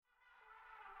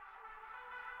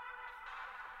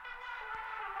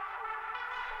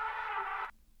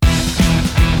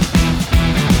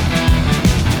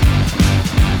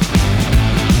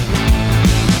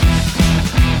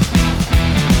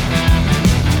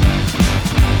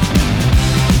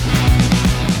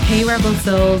Hey Rebel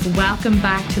Souls, welcome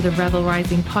back to the Rebel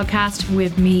Rising podcast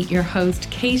with me, your host,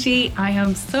 Katie. I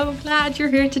am so glad you're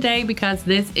here today because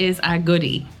this is a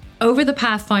goodie. Over the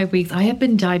past 5 weeks, I have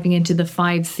been diving into the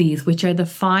 5 C's, which are the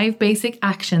 5 basic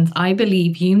actions I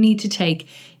believe you need to take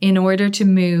in order to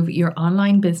move your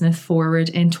online business forward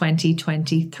in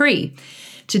 2023.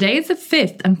 Today is the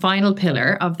 5th and final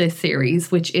pillar of this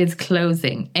series, which is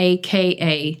closing,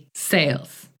 aka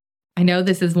sales. I know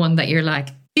this is one that you're like,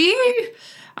 ew.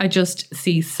 I just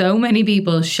see so many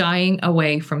people shying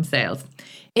away from sales.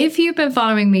 If you've been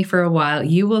following me for a while,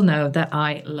 you will know that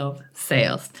I love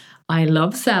sales. I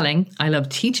love selling. I love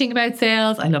teaching about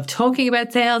sales. I love talking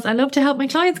about sales. I love to help my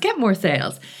clients get more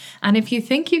sales. And if you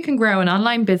think you can grow an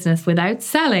online business without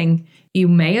selling, you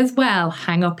may as well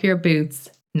hang up your boots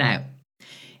now.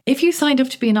 If you signed up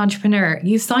to be an entrepreneur,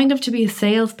 you signed up to be a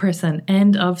salesperson.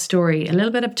 End of story. A little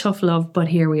bit of tough love, but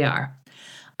here we are.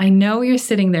 I know you're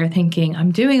sitting there thinking,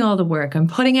 I'm doing all the work, I'm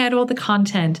putting out all the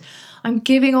content, I'm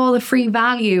giving all the free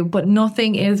value, but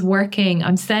nothing is working.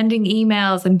 I'm sending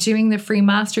emails, I'm doing the free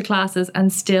masterclasses,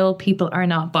 and still people are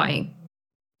not buying.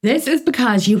 This is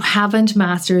because you haven't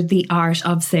mastered the art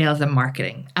of sales and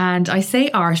marketing. And I say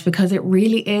art because it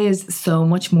really is so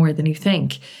much more than you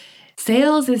think.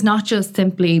 Sales is not just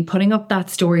simply putting up that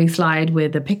story slide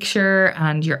with a picture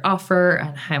and your offer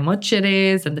and how much it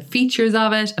is and the features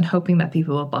of it and hoping that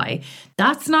people will buy.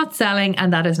 That's not selling,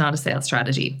 and that is not a sales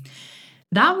strategy.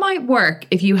 That might work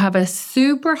if you have a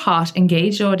super hot,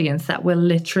 engaged audience that will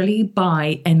literally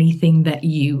buy anything that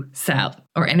you sell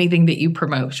or anything that you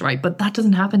promote, right? But that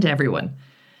doesn't happen to everyone.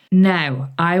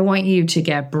 Now, I want you to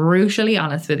get brutally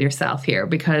honest with yourself here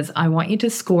because I want you to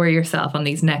score yourself on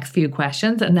these next few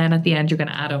questions, and then at the end, you're going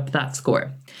to add up that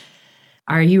score.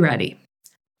 Are you ready?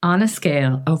 On a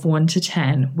scale of 1 to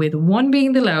 10, with 1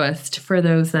 being the lowest for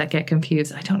those that get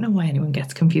confused. I don't know why anyone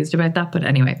gets confused about that, but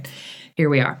anyway, here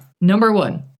we are. Number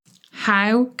 1,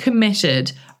 how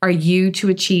committed are you to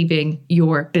achieving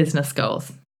your business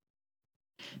goals?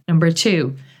 Number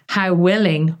 2, how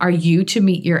willing are you to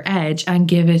meet your edge and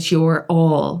give it your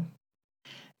all?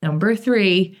 Number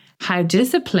 3, how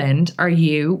disciplined are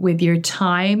you with your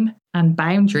time and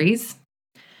boundaries?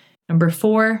 Number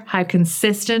 4, how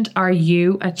consistent are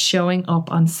you at showing up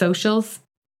on socials?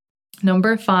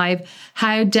 Number 5,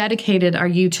 how dedicated are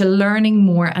you to learning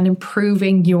more and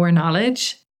improving your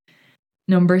knowledge?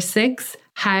 Number 6,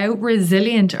 how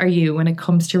resilient are you when it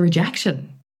comes to rejection?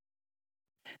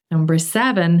 Number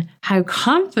 7, how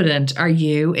confident are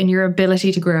you in your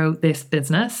ability to grow this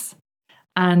business?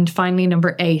 And finally,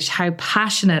 number 8, how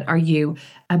passionate are you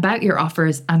about your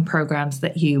offers and programs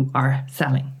that you are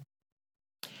selling?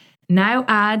 Now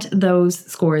add those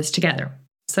scores together.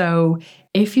 So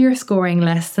if you're scoring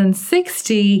less than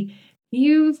 60,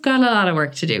 you've got a lot of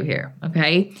work to do here,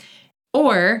 okay?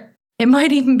 Or it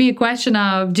might even be a question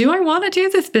of, do I want to do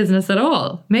this business at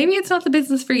all? Maybe it's not the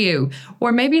business for you.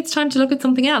 Or maybe it's time to look at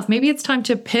something else. Maybe it's time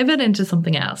to pivot into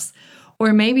something else.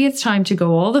 Or maybe it's time to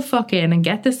go all the fuck in and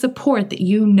get the support that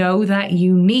you know that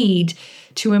you need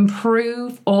to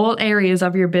improve all areas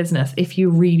of your business if you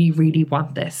really, really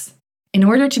want this. In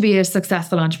order to be a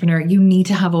successful entrepreneur, you need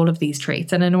to have all of these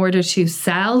traits. And in order to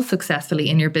sell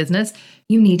successfully in your business,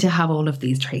 you need to have all of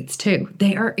these traits too.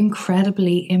 They are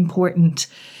incredibly important.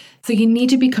 So you need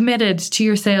to be committed to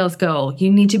your sales goal. You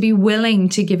need to be willing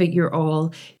to give it your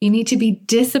all. You need to be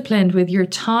disciplined with your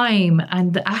time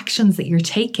and the actions that you're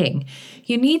taking.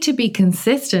 You need to be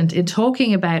consistent in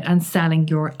talking about and selling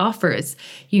your offers.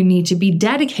 You need to be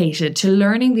dedicated to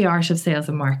learning the art of sales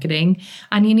and marketing.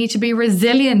 And you need to be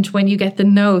resilient when you get the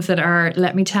no's that are,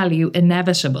 let me tell you,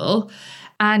 inevitable.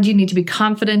 And you need to be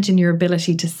confident in your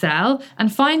ability to sell.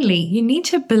 And finally, you need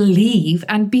to believe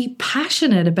and be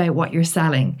passionate about what you're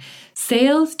selling.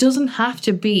 Sales doesn't have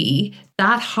to be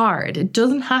that hard. It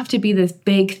doesn't have to be this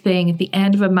big thing at the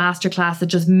end of a masterclass that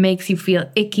just makes you feel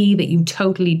icky, that you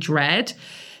totally dread.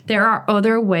 There are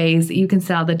other ways that you can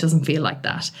sell that doesn't feel like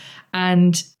that.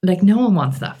 And like, no one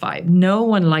wants that vibe. No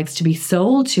one likes to be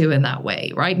sold to in that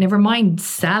way, right? Never mind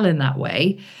sell in that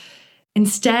way.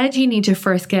 Instead, you need to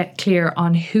first get clear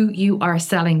on who you are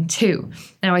selling to.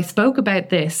 Now, I spoke about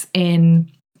this in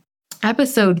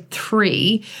episode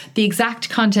 3, the exact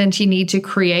content you need to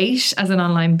create as an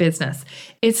online business.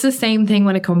 It's the same thing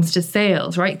when it comes to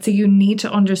sales, right? So you need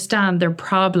to understand their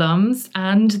problems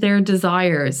and their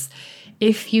desires.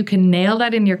 If you can nail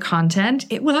that in your content,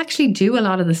 it will actually do a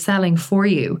lot of the selling for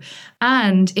you.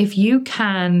 And if you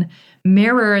can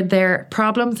mirror their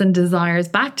problems and desires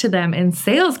back to them in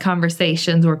sales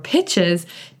conversations or pitches,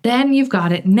 then you've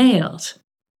got it nailed.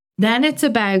 Then it's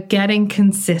about getting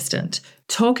consistent,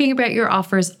 talking about your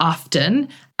offers often,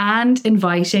 and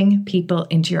inviting people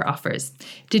into your offers.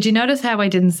 Did you notice how I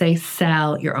didn't say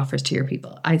sell your offers to your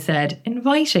people? I said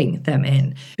inviting them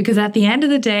in, because at the end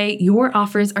of the day, your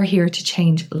offers are here to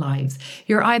change lives.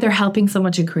 You're either helping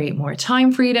someone to create more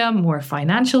time freedom, more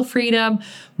financial freedom,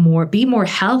 be more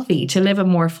healthy, to live a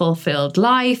more fulfilled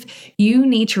life. You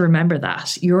need to remember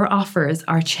that your offers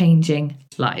are changing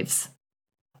lives.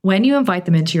 When you invite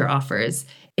them into your offers,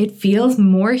 it feels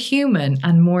more human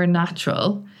and more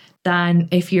natural than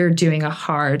if you're doing a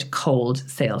hard, cold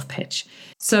sales pitch.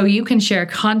 So you can share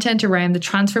content around the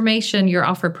transformation your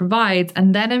offer provides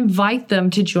and then invite them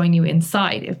to join you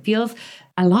inside. It feels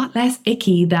a lot less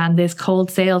icky than this cold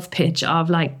sales pitch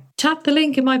of like, tap the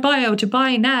link in my bio to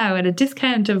buy now at a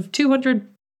discount of 200,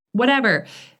 whatever.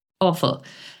 Awful.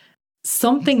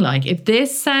 Something like, if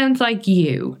this sounds like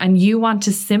you and you want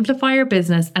to simplify your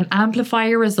business and amplify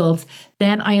your results,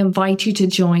 then I invite you to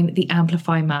join the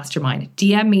Amplify Mastermind.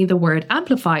 DM me the word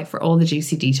amplify for all the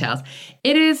juicy details.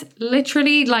 It is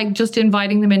literally like just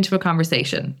inviting them into a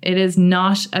conversation. It is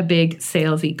not a big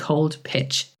salesy cold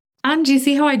pitch. And do you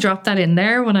see how I dropped that in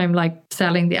there when I'm like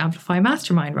selling the Amplify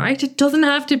Mastermind, right? It doesn't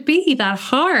have to be that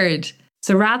hard.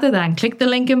 So rather than click the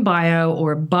link in bio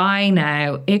or buy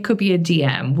now, it could be a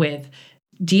DM with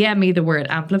DM me the word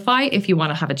amplify if you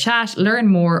want to have a chat, learn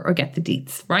more, or get the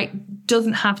deets, right?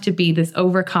 Doesn't have to be this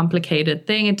overcomplicated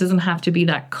thing. It doesn't have to be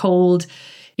that cold,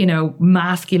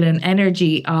 masculine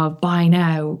energy of buy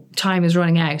now, time is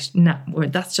running out. No,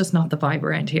 that's just not the vibe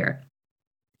around here.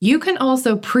 You can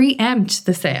also preempt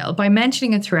the sale by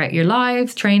mentioning it throughout your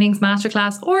lives, trainings,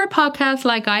 masterclass, or a podcast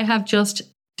like I have just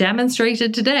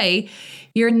demonstrated today.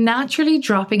 You're naturally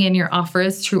dropping in your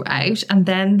offers throughout, and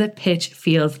then the pitch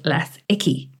feels less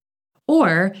icky.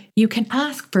 Or you can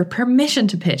ask for permission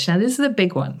to pitch. Now, this is a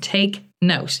big one. Take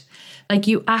note. Like,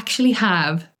 you actually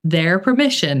have their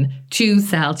permission to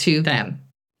sell to them.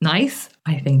 Nice?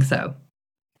 I think so.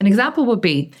 An example would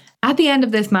be, at the end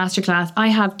of this masterclass, I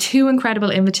have 2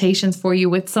 incredible invitations for you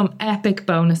with some epic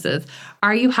bonuses.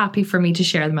 Are you happy for me to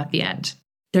share them at the end?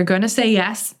 They're going to say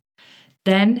yes.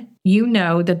 Then you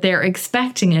know that they're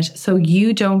expecting it, so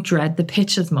you don't dread the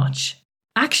pitch as much.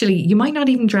 Actually, you might not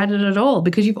even dread it at all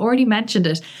because you've already mentioned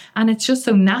it, and it's just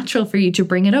so natural for you to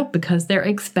bring it up because they're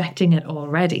expecting it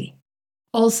already.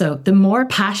 Also, the more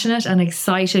passionate and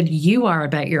excited you are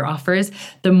about your offers,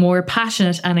 the more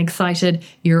passionate and excited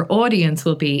your audience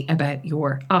will be about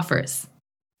your offers.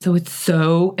 So it's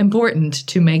so important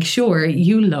to make sure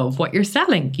you love what you're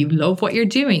selling. You love what you're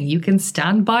doing. You can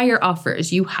stand by your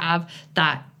offers. You have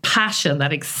that passion,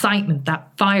 that excitement,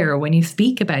 that fire when you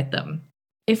speak about them.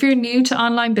 If you're new to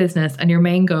online business and your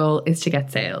main goal is to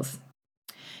get sales,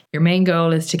 your main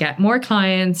goal is to get more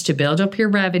clients, to build up your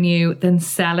revenue, then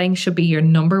selling should be your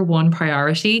number 1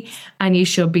 priority, and you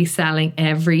should be selling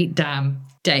every damn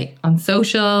day on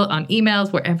social, on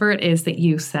emails, wherever it is that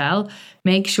you sell.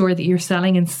 Make sure that you're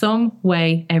selling in some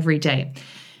way every day.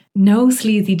 No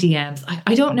sleazy DMs.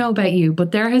 I don't know about you,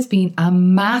 but there has been a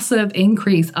massive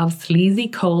increase of sleazy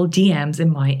cold DMs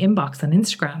in my inbox on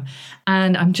Instagram.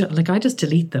 And I'm just like, I just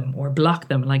delete them or block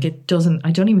them. Like I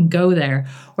don't even go there.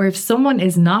 Or if someone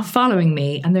is not following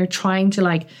me and they're trying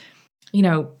to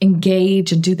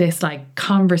engage and do this like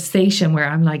conversation where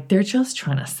I'm like, they're just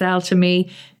trying to sell to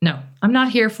me. No, I'm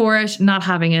not here for it, not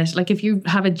having it. Like if you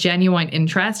have a genuine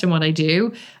interest in what I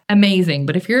do, amazing.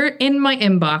 But if you're in my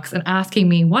inbox and asking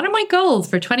me, what are my goals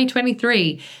for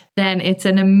 2023? Then it's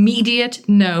an immediate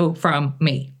no from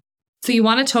me. So you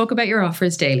want to talk about your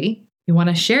offers daily. You want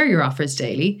to share your offers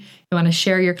daily. You want to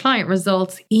share your client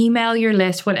results, email your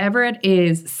list, whatever it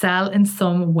is, sell in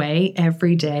some way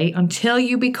every day until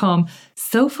you become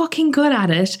so fucking good at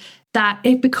it that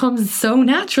it becomes so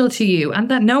natural to you and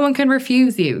that no one can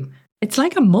refuse you. It's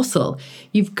like a muscle.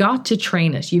 You've got to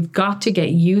train it. You've got to get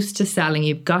used to selling.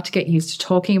 You've got to get used to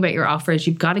talking about your offers.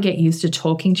 You've got to get used to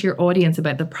talking to your audience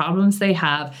about the problems they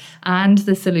have and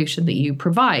the solution that you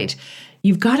provide.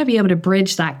 You've got to be able to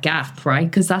bridge that gap, right?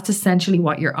 Because that's essentially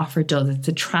what your offer does. It's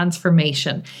a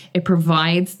transformation. It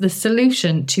provides the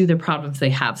solution to the problems they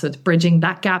have. So it's bridging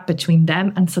that gap between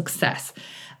them and success.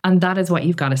 And that is what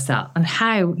you've got to sell. And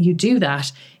how you do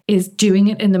that is doing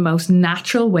it in the most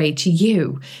natural way to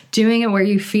you. Doing it where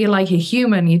you feel like a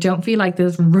human. You don't feel like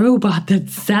this robot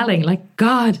that's selling. Like,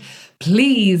 God,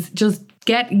 please just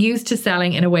get used to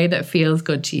selling in a way that feels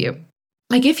good to you.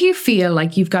 Like if you feel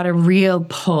like you've got a real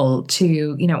pull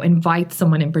to, invite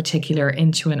someone in particular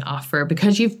into an offer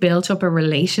because you've built up a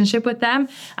relationship with them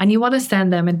and you want to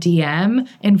send them a DM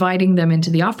inviting them into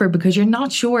the offer because you're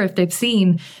not sure if they've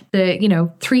seen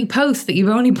the, 3 posts that you've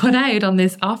only put out on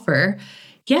this offer.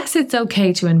 Yes, it's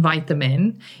okay to invite them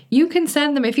in. You can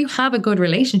send them, if you have a good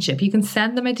relationship, you can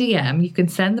send them a DM, you can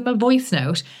send them a voice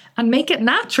note and make it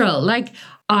natural. Like,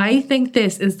 I think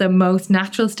this is the most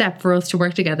natural step for us to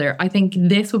work together. I think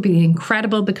this will be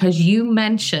incredible because you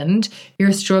mentioned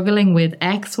you're struggling with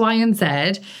X, Y, and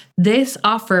Z. This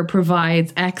offer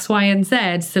provides X, Y, and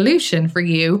Z solution for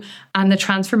you, and the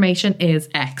transformation is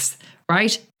X,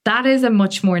 right? That is a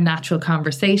much more natural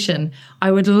conversation.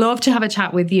 I would love to have a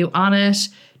chat with you on it.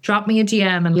 Drop me a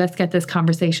DM and let's get this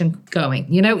conversation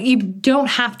going. You don't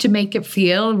have to make it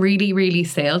feel really, really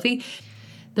salesy.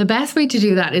 The best way to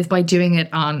do that is by doing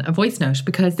it on a voice note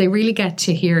because they really get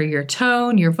to hear your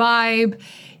tone, your vibe,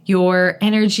 your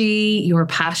energy, your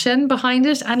passion behind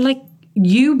it, and like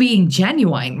you being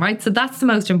genuine, right? So that's the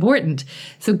most important.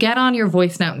 So get on your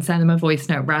voice note and send them a voice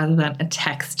note rather than a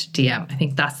text DM. I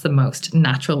think that's the most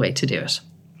natural way to do it.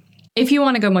 If you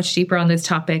want to go much deeper on this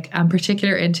topic, and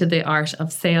particular into the art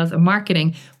of sales and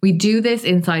marketing, we do this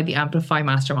inside the Amplify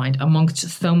Mastermind amongst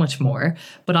so much more.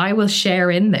 But I will share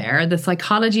in there the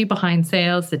psychology behind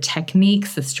sales, the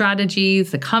techniques, the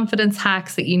strategies, the confidence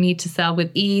hacks that you need to sell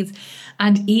with ease,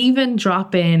 and even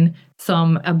drop in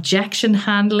some objection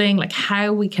handling, like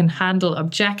how we can handle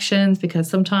objections, because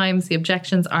sometimes the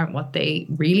objections aren't what they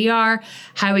really are,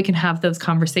 how we can have those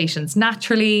conversations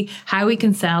naturally, how we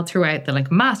can sell throughout the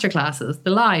masterclasses,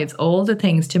 the lives, all the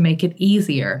things to make it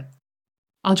easier.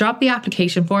 I'll drop the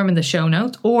application form in the show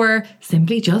notes, or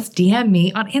simply just DM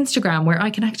me on Instagram where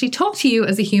I can actually talk to you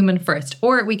as a human first,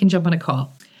 or we can jump on a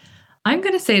call. I'm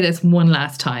going to say this one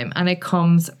last time, and it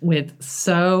comes with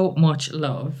so much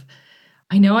love.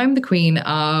 I know I'm the queen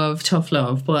of tough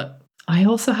love, but I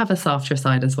also have a softer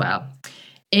side as well.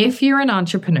 If you're an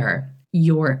entrepreneur,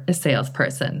 you're a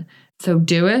salesperson. So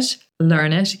do it,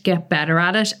 learn it, get better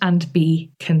at it, and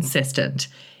be consistent.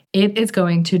 It is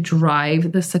going to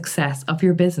drive the success of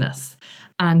your business,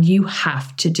 and you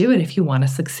have to do it if you want to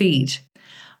succeed.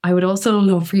 I would also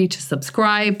love for you to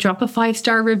subscribe, drop a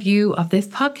 5-star review of this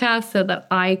podcast so that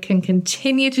I can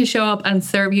continue to show up and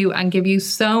serve you and give you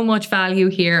so much value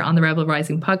here on the Rebel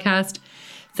Rising podcast.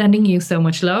 Sending you so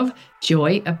much love,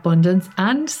 joy, abundance,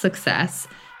 and success.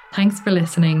 Thanks for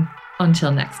listening.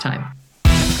 Until next time.